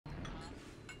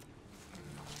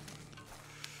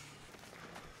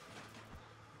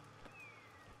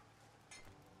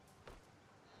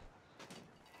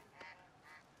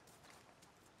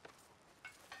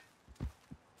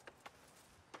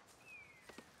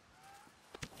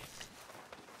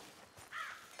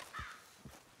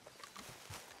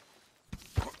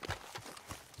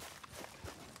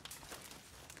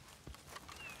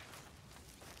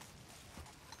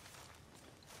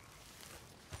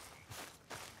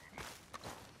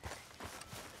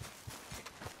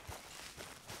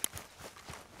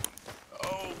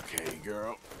Okay,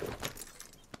 girl.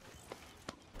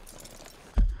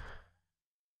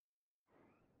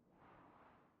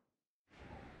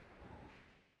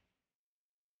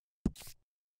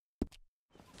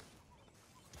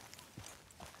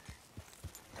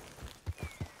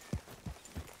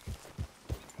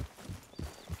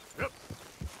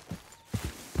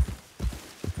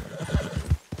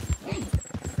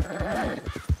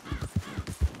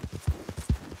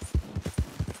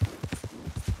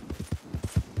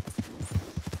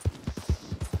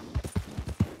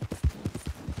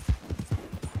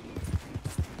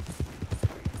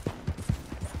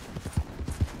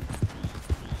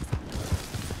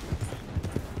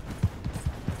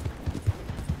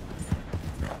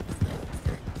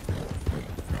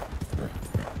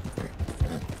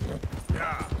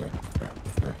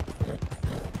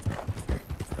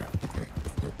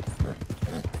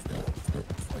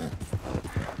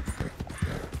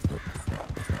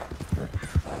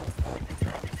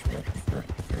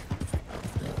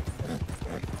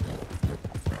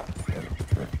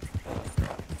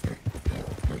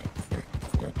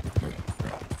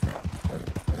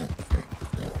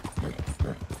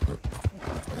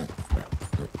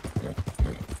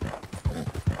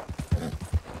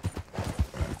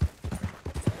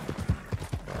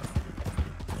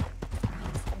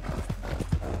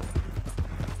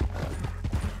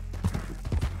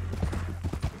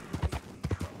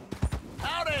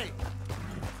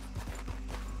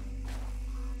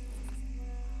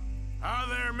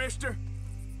 Mister?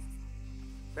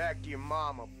 Back to your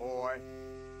mama, boy.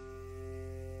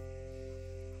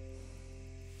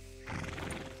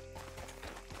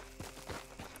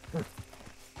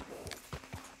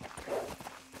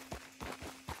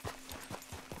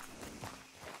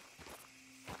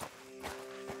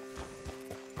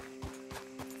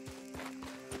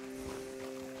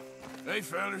 Hey,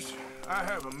 fellas. I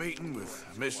have a meeting with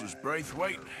Mrs.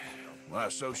 Braithwaite. My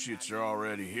associates are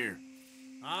already here.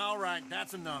 All right,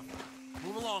 that's enough.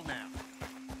 Move along now.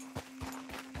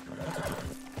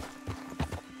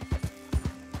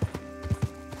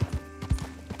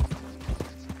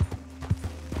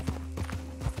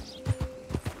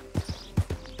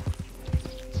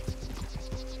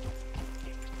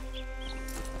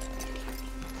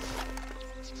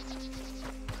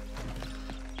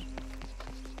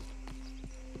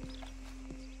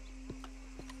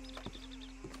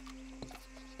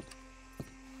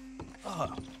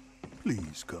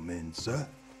 Please come in, sir.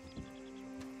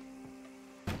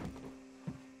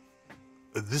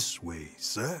 This way,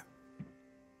 sir.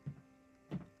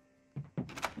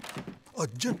 A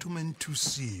gentleman to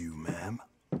see you, ma'am.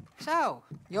 So,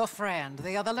 your friend,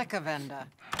 the other liquor vendor.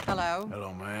 Hello.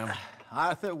 Hello, ma'am.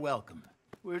 Arthur, welcome.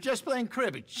 We were just playing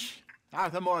cribbage.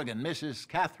 Arthur Morgan, Mrs.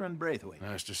 Catherine Braithwaite.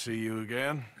 Nice to see you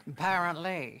again.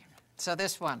 Apparently. So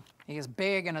this one, he is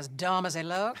big and as dumb as he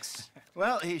looks?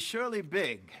 Well, he's surely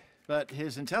big, but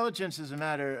his intelligence is a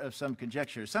matter of some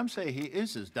conjecture. Some say he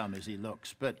is as dumb as he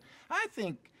looks, but I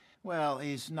think, well,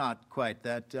 he's not quite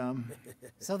that dumb.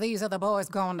 So these are the boys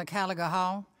going to Caliga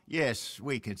Hall? Yes,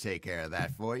 we can take care of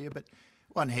that for you, but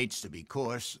one hates to be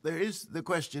coarse. There is the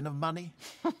question of money.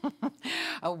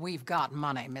 Oh, we've got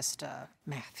money, Mr.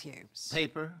 Matthews.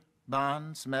 Paper,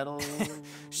 bonds, metal.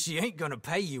 She ain't gonna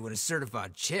pay you with a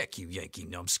certified check, you Yankee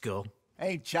numbskull.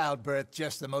 Ain't childbirth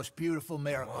just the most beautiful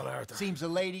miracle? Well, Arthur. Seems a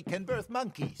lady can birth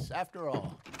monkeys, after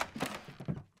all.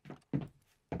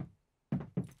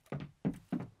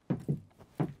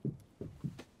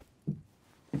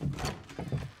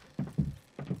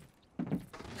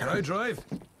 Can I drive?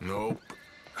 No.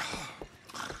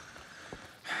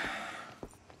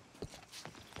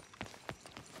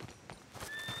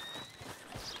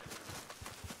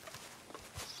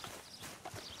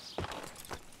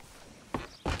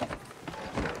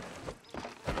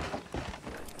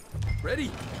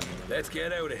 Ready? Let's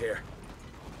get out of here.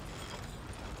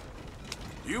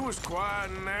 You was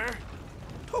quiet in there?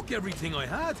 Took everything I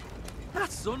had. That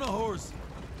son of hers.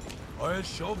 I'll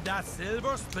shove that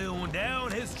silver spoon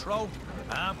down his throat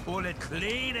and pull it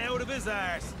clean out of his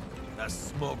arse. The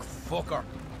smug fucker.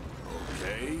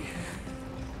 Okay.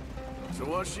 So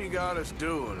what's she got us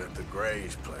doing at the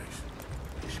Gray's place?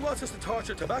 She wants us to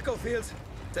torture tobacco fields.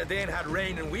 Said they ain't had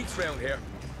rain in weeks round here.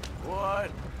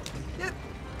 What? Yeah,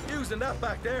 using that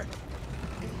back there.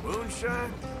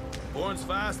 Moonshine? Burns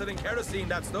faster than kerosene,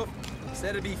 that stuff.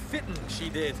 Said it'd be fitting, she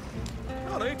did.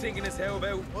 All I'm thinking is how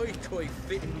about I try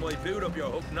fitting my boot up your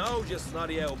hook now, you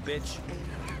snotty old bitch.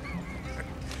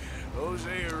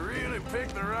 Hosea really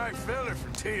picked the right feller for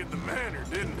tea at the manor,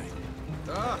 didn't he?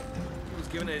 Ah, he was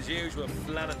giving it his usual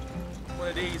flannin'. One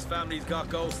of these families got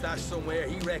gold stashed somewhere,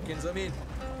 he reckons I'm in.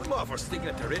 I'm all for sticking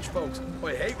it to rich folks.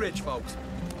 I hate rich folks.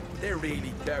 There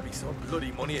really better be some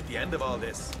bloody money at the end of all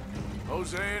this.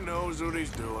 Jose knows what he's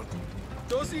doing.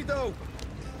 Does he, though?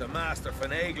 The master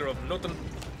finagler of nothing.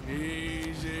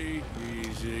 Easy,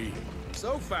 easy.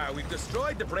 So far, we've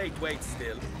destroyed the Braithwaite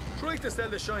still, tried to sell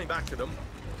the shine back to them.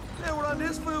 Now we're on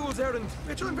this fool's errand,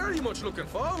 which I'm very much looking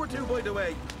forward to, by the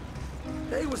way.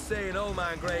 They was saying old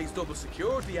man Gray's double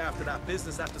security after that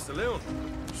business at the saloon.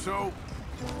 So,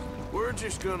 we're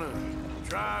just gonna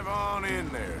drive on in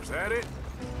there, is that it?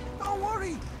 Don't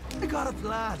worry, I got a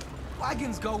plan.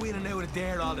 Wagons go in and out of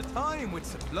there all the time with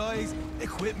supplies,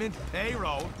 equipment,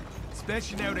 payroll.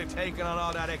 Especially now they're taking on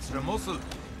all that extra muscle.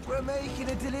 We're making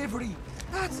a delivery,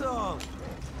 that's all.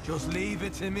 Just leave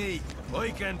it to me. I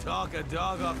can talk a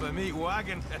dog off a meat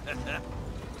wagon.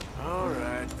 All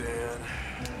right, then.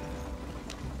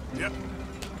 Yep.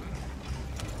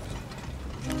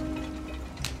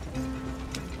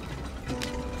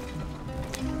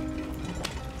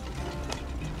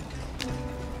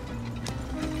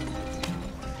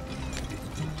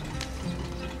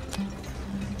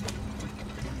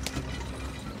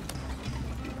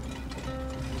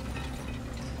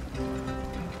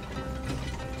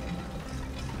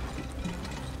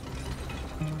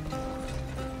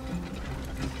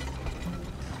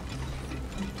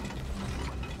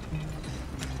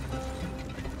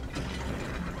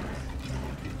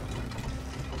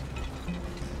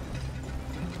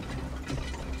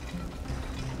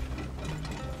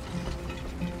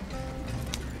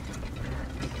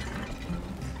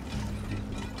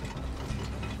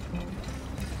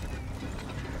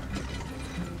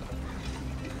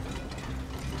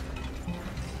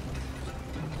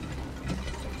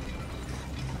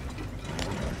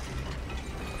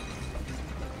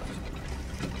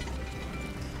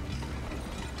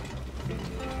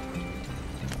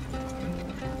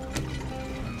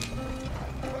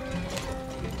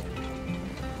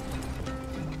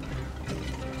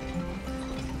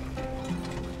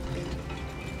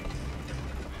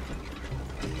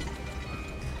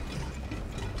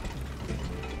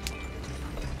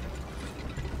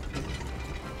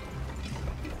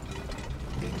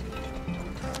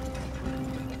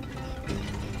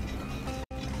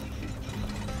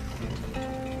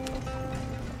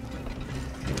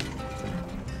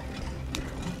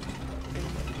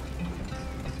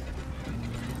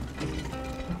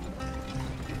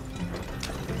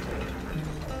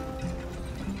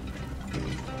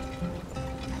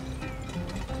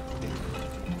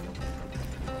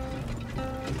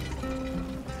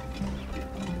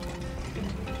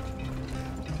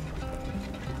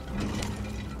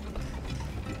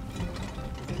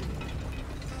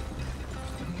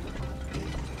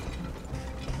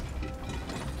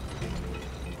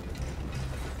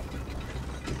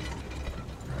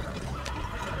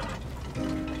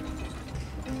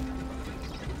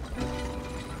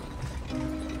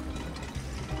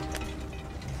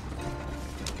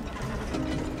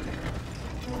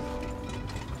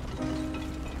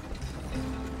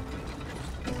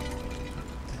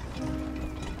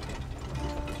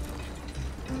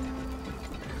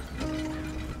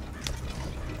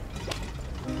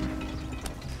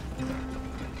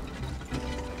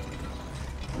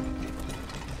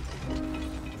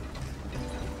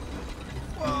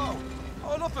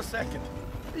 A second.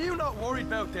 Are you not worried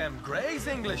about them Greys,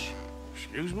 English?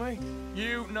 Excuse me?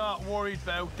 You not worried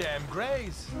about them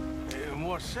Greys? In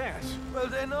what sense? Well,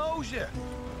 they knows you.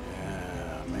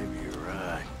 Yeah, maybe you're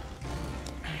right.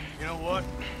 You know what?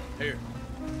 Here,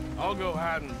 I'll go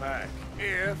hiding back.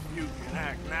 If you can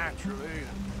act naturally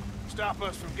and stop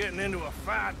us from getting into a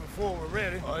fight before we're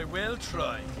ready. I will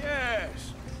try.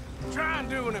 Yes. Try and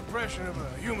do an impression of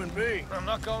a human being. I'm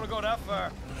not going to go that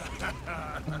far.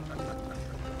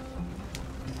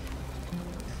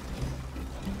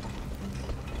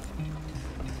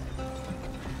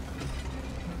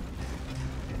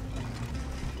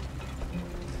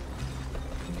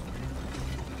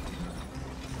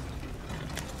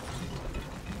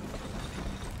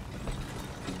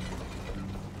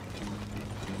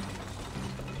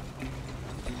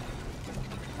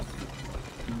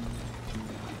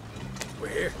 We're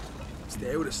here.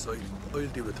 Stay out of sight. I'll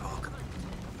do the talking.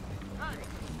 Hey,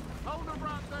 hold them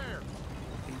right there.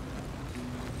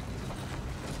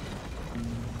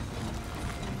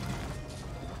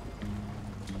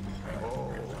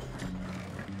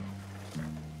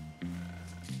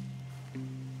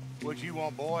 What you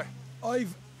want, boy?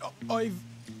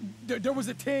 There was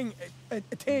a thing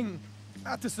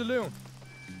at the saloon.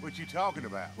 What you talking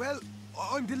about? Well,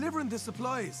 I'm delivering the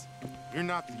supplies. You're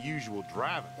not the usual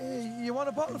driver. You want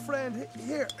a bottle, friend?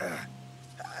 Here.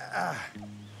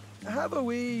 have a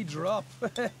wee drop.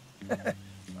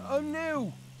 I'm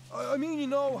new. I mean you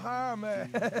no harm.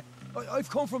 I've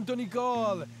come from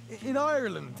Donegal, in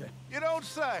Ireland. You don't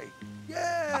say.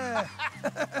 Yeah!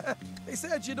 They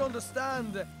said you'd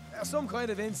understand. Some kind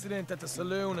of incident at the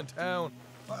saloon in town.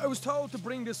 I was told to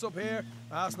bring this up here.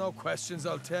 Ask no questions,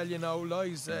 I'll tell you no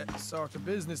lies, sort of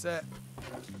business.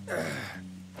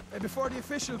 Before the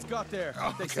officials got there,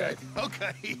 they said.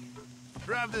 Okay.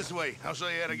 Drive this way. I'll show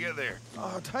you how to get there.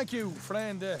 Oh, thank you,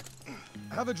 friend.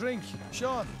 Have a drink,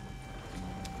 Sean.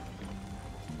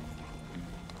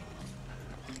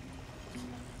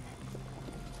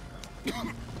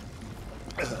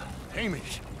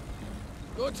 Hamish.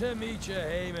 Good to meet you,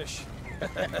 Hamish.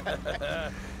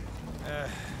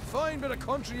 Fine bit of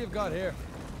country you've got here.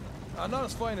 Not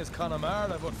as fine as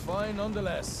Connemara, but fine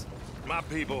nonetheless. My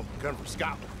people come from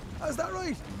Scotland. Is that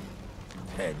right?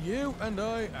 Then you and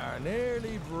I are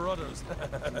nearly brothers.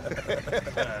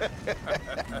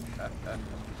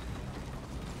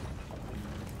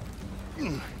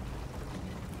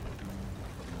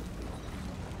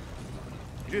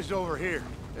 Just over here.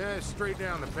 Straight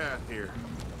down the path here.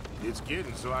 It's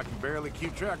getting so I can barely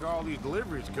keep track of all these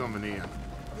deliveries coming in.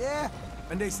 Yeah,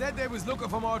 and they said they was looking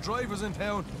for more drivers in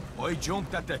town. I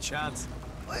jumped at the chance.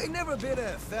 I never been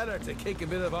a feather to kick a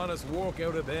bit of honest work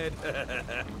out of bed.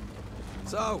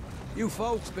 So, you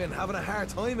folks been having a hard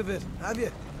time of it, have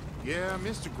you? Yeah,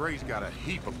 Mr. Gray's got a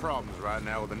heap of problems right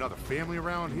now with another family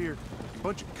around here.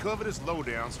 Bunch of covetous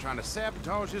lowdowns trying to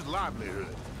sabotage his livelihood.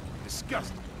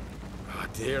 Disgusting. Oh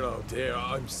dear,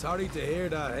 I'm sorry to hear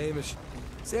that, Hamish.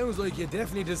 Sounds like you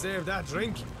definitely deserve that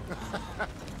drink.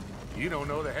 You don't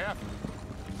know the half of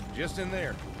it. Just in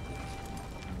there.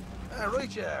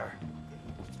 Right you are.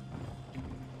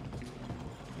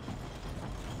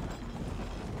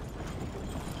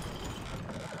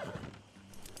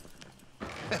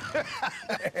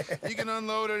 You can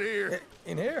unload it here.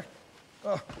 In here?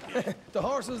 Oh, the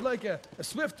horse is like a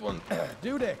swift one,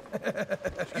 do they?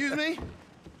 Excuse me?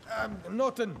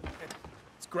 Nothing.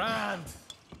 It's grand.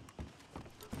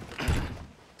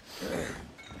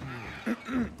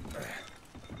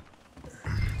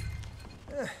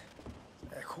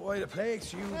 Quite a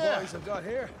place you boys have got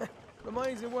here.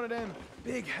 Reminds me of one of them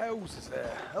big houses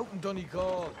out in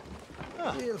Donegal.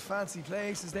 Real fancy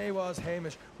places they was,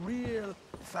 Hamish. Real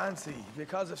fancy.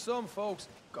 Because if some folks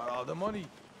got all the money,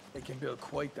 they can build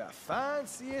quite the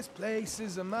fanciest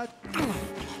places and that.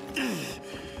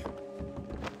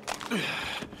 Okay.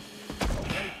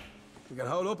 We can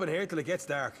hold up in here till it gets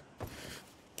dark.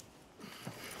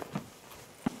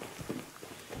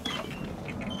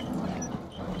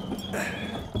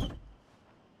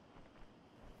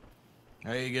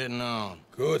 How you getting on?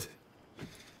 Good.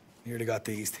 Nearly got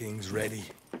these things ready.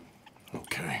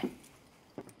 Okay.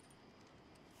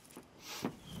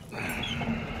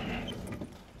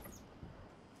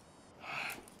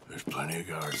 There's plenty of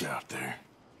guards out there.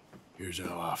 Here's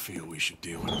how I feel we should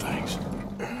deal with things.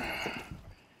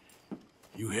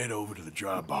 You head over to the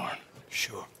dry barn.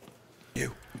 Sure.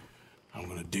 You. I'm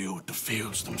gonna deal with the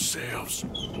fields themselves.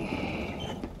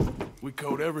 We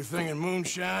coat everything in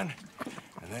moonshine,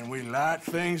 and then we light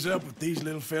things up with these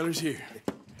little fellers here.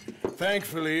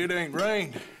 Thankfully, it ain't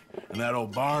rained, and that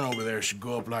old barn over there should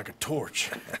go up like a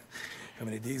torch. How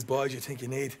many of these boys you think you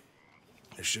need?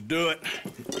 This should do it.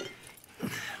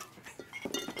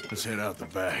 Let's head out the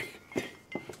back.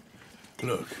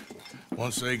 Look,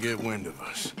 once they get wind of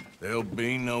us, there'll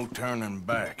be no turning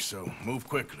back, so move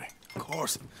quickly. Of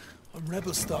course. I'm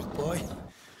rebel stock, boy.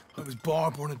 I was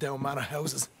born burning down manor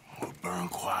houses. We'll burn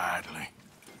quietly.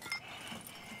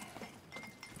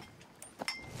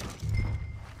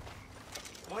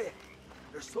 Quiet.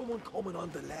 There's someone coming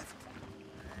on the left.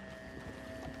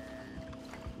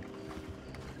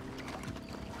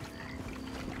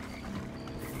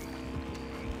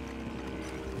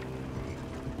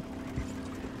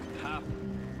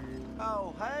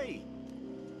 Oh, hey.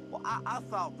 Well, I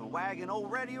thought the wagon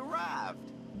already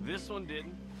arrived. This one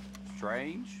didn't.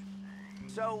 Strange.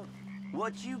 So,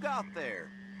 what you got there?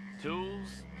 Tools,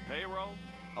 payroll.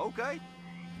 Okay.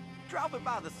 Drop it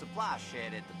by the supply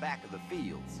shed at the back of the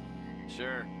fields.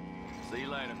 Sure. See you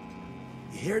later.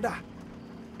 You hear that?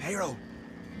 Payroll.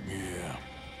 Yeah.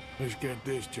 Let's get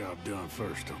this job done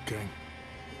first, okay?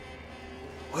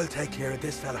 I'll take care of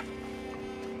this fella.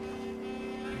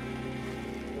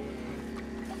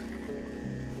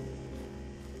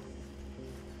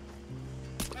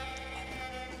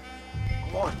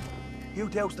 Come on. You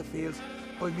douse the fields.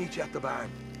 I'll meet you at the barn.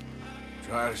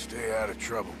 Try to stay out of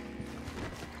trouble.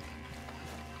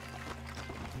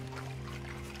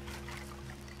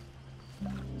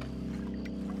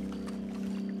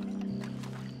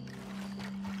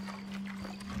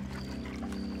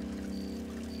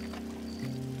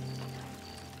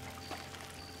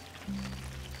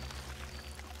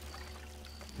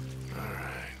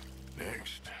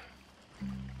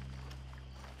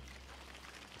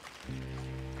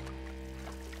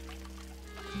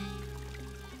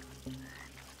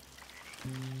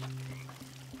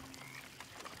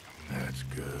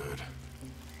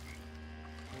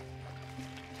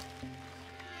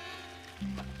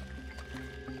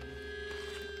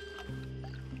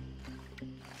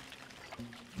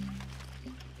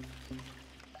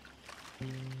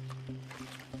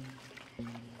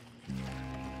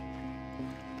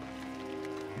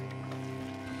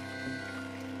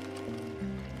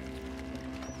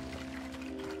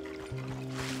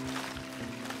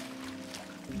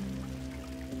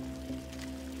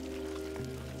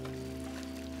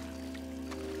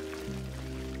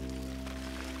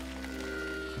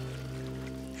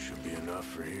 Should be enough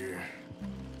for here.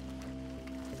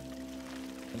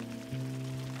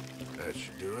 That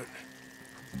should do it.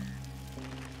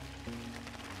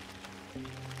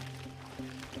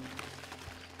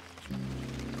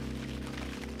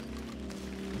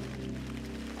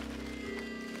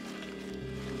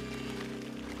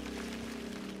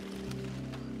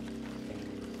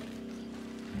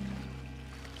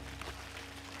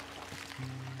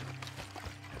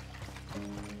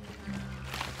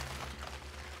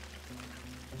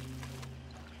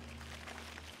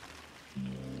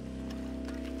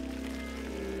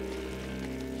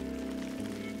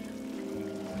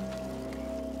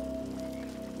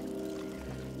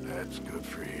 That's good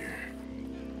for here.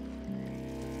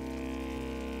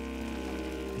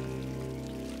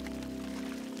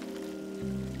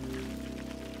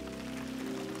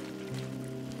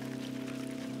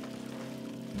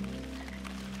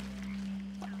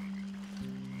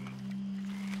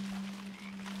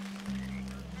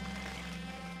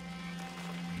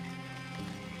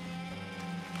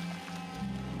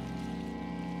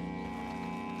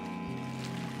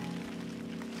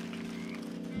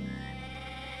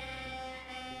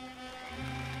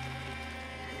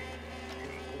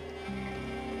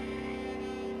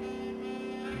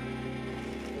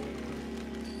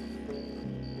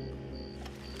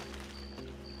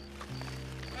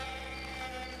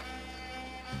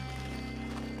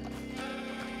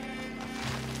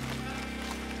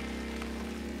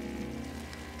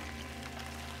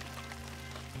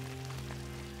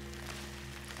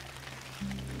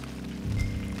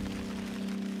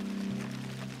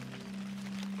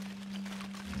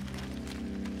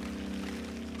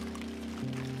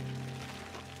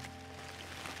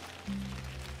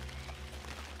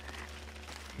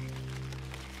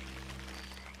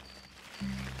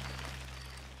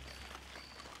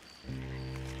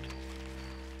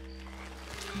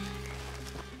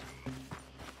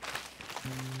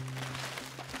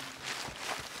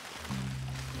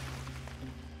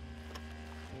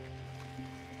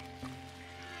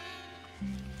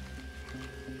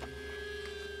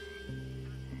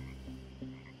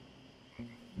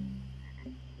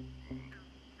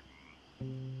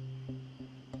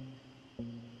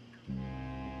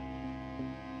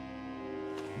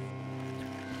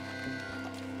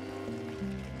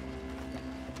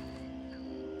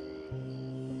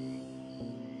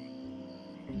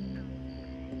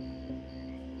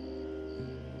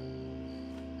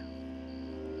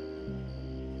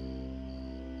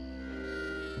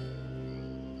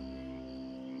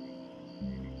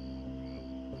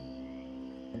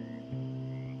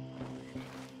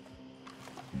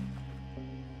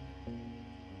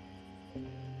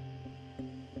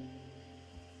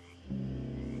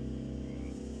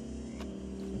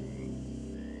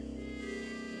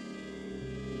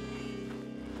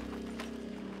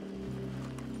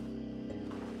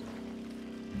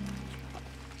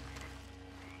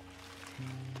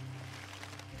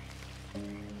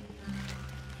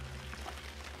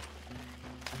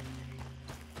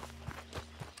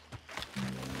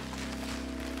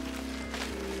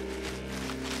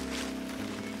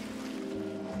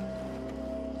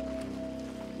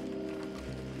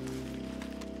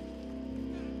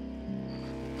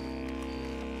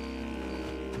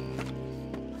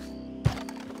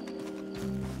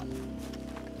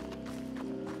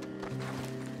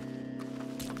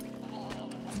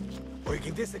 Or you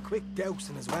can give this a quick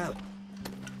dousing as well.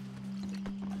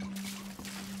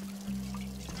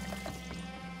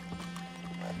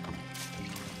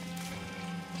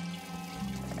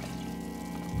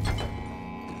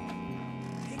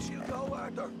 Think she'll go,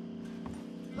 Arthur?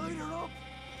 Light her up.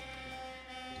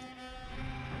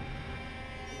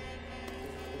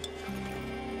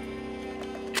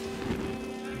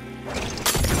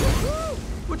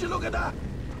 Would you look at that?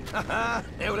 Haha!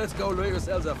 Now let's go light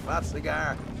yourselves a fat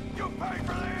cigar. You pay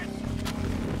for this!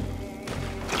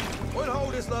 We'll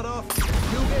hold this lot off.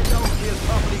 You get those deals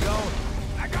properly going.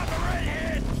 I got the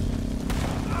redhead!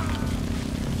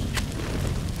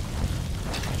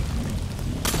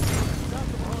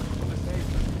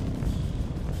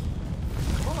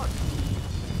 Come on.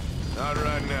 Not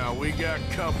right now. We got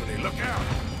company. Look out!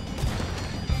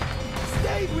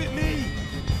 Stay with me!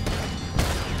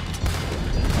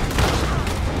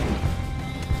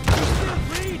 You're still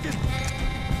breathing!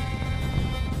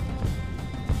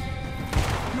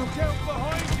 Look out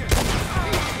behind you!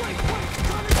 Wait!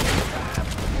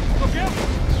 Look out!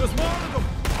 There's more of them!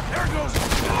 There goes...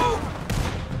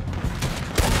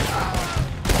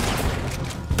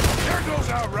 There goes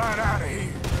out right out of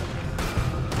here!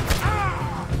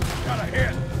 Got a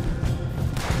hit!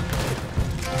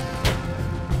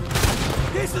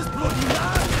 This is bloody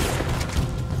madness!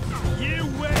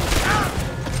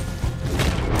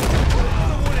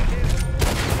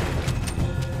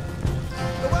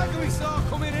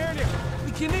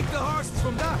 can nick the horses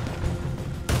from that.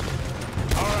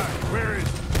 All right, where is it?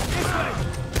 This way!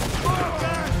 More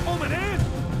guard coming in!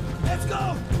 Let's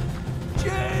go!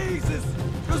 Jesus!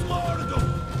 There's more of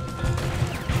them!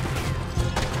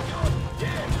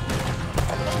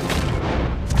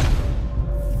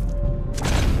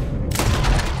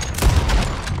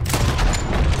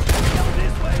 Down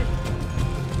this way!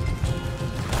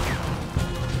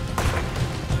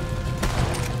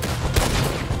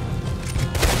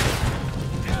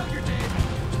 Now you're dead!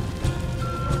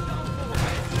 You're done for,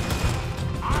 man!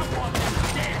 I want them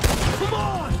dead! Come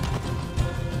on!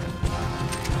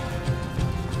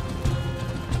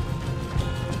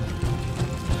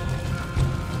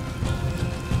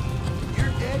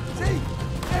 You're dead. See?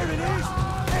 There it is!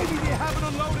 Maybe they haven't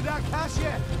unloaded that cash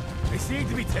yet. They seem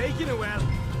to be taking it well.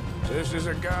 This is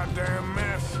a goddamn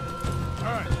mess. All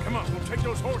right, come on, we'll take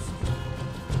those horses.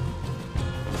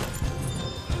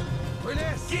 Well,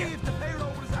 let's see if the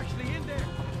payroll is actually in there.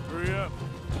 Hurry up.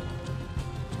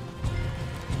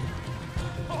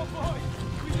 Oh, boy!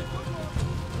 We did good work.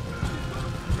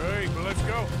 Great, well, let's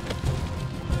go.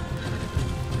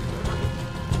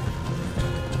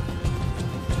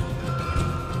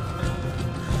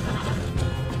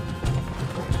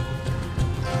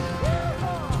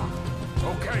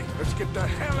 Okay, let's get the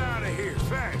hell out of here,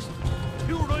 fast.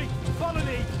 You're right. Follow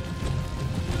me.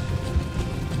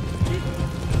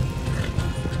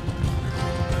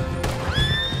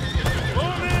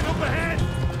 More men up ahead!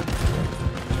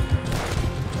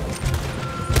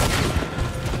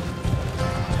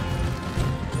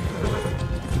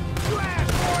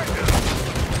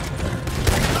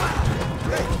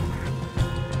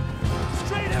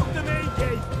 Straight out the main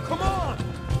gate. Come on.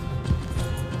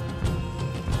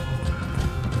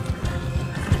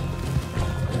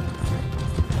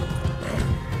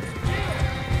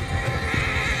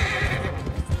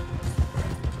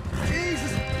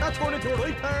 Jesus, that turned into a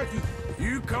right party.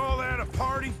 You call that a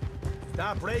party?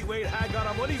 That Braithwaite had got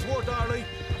our money's worth, all right.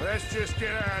 Let's just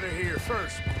get out of here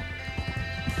first.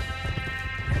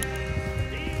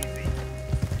 Easy.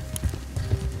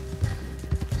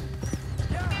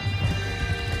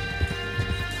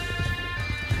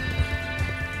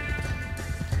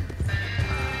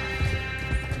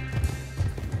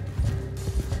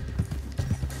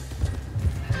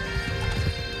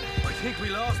 I think we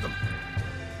lost them.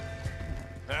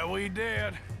 That we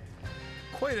did.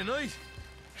 Quite a night.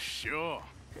 Sure.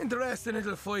 Interesting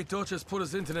little fight Dutch has put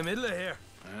us into the middle of here.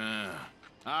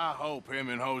 I hope him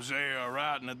and Jose are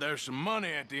right and that there's some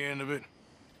money at the end of it.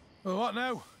 Well, what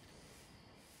now?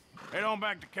 Head on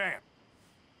back to camp.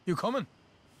 You coming?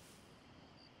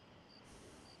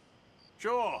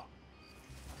 Sure.